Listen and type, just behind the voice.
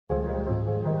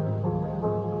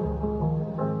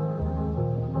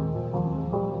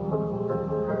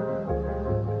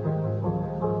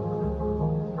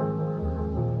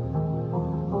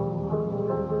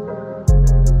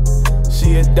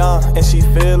down and she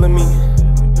feeling me.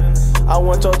 I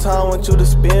want your time, want you to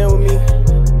spend with me.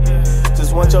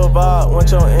 Just want your vibe,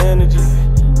 want your energy.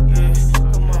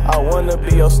 I wanna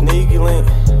be your sneaky link.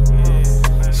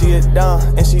 She is down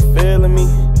and she feeling me.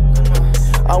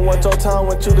 I want your time,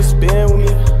 want you to spend with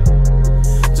me.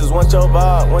 Just want your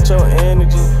vibe, want your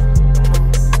energy.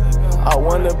 I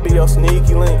wanna be your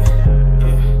sneaky link.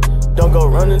 Don't go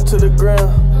running to the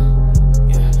ground.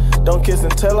 Don't kiss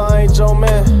and tell I ain't your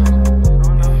man.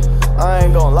 I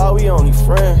ain't gon' lie, we only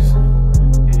friends.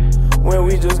 When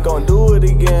we just gon' do it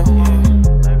again.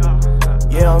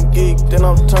 Yeah, I'm geeked, then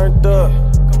I'm turned up.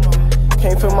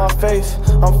 Can't feel my face,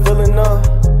 I'm feeling numb.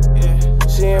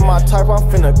 She ain't my type, I'm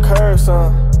finna curve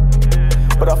some.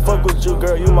 But I fuck with you,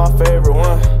 girl, you my favorite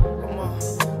one.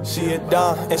 She is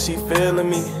down and she feeling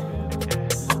me.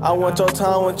 I want your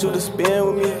time, want you to spend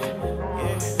with me.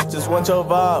 Just want your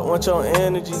vibe, want your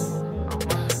energy.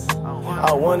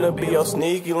 I wanna be your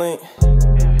sneaky link.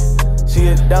 She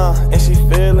is down and she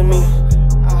feeling me.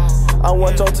 I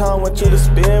want your time, want you to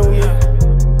spend with me.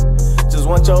 Just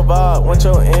want your vibe, want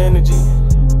your energy.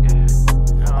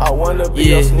 I wanna be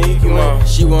your sneaky link.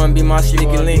 She wanna be my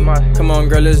sneaky link. Come on,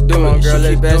 girl, let's do it. She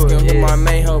keep asking who my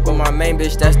main hoe, but my main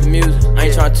bitch, that's the music. I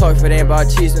ain't tryna talk for that about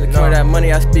cheese. In the corner that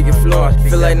money, I speak it fluent.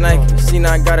 Feel like Nike, see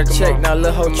now I got a check. Now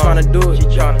lil' hoe tryna do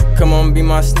it. Come on, be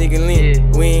my sneaky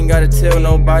link. We ain't gotta tell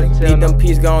nobody. Need them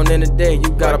peas gone in the day.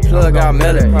 You got a plug, I'll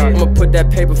mail it. I'ma put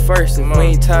that paper first. If we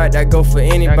ain't tired, that go for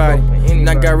anybody. And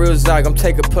I got real zog, I'm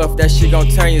take a puff. That shit gon'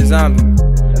 turn you zombie.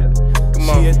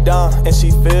 She is down and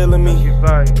she feeling me.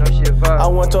 I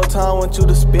want your time, want you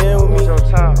to spend with me.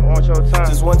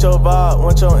 Just want your vibe,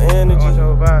 want your energy.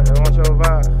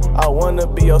 I wanna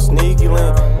be your sneaky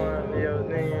link.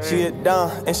 She is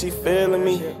down and she feeling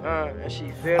me.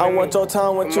 I want your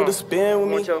time, want you to spend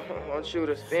with me.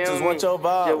 Just want your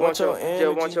vibe, want your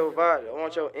energy.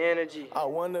 I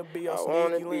wanna be your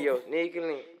sneaky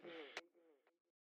link.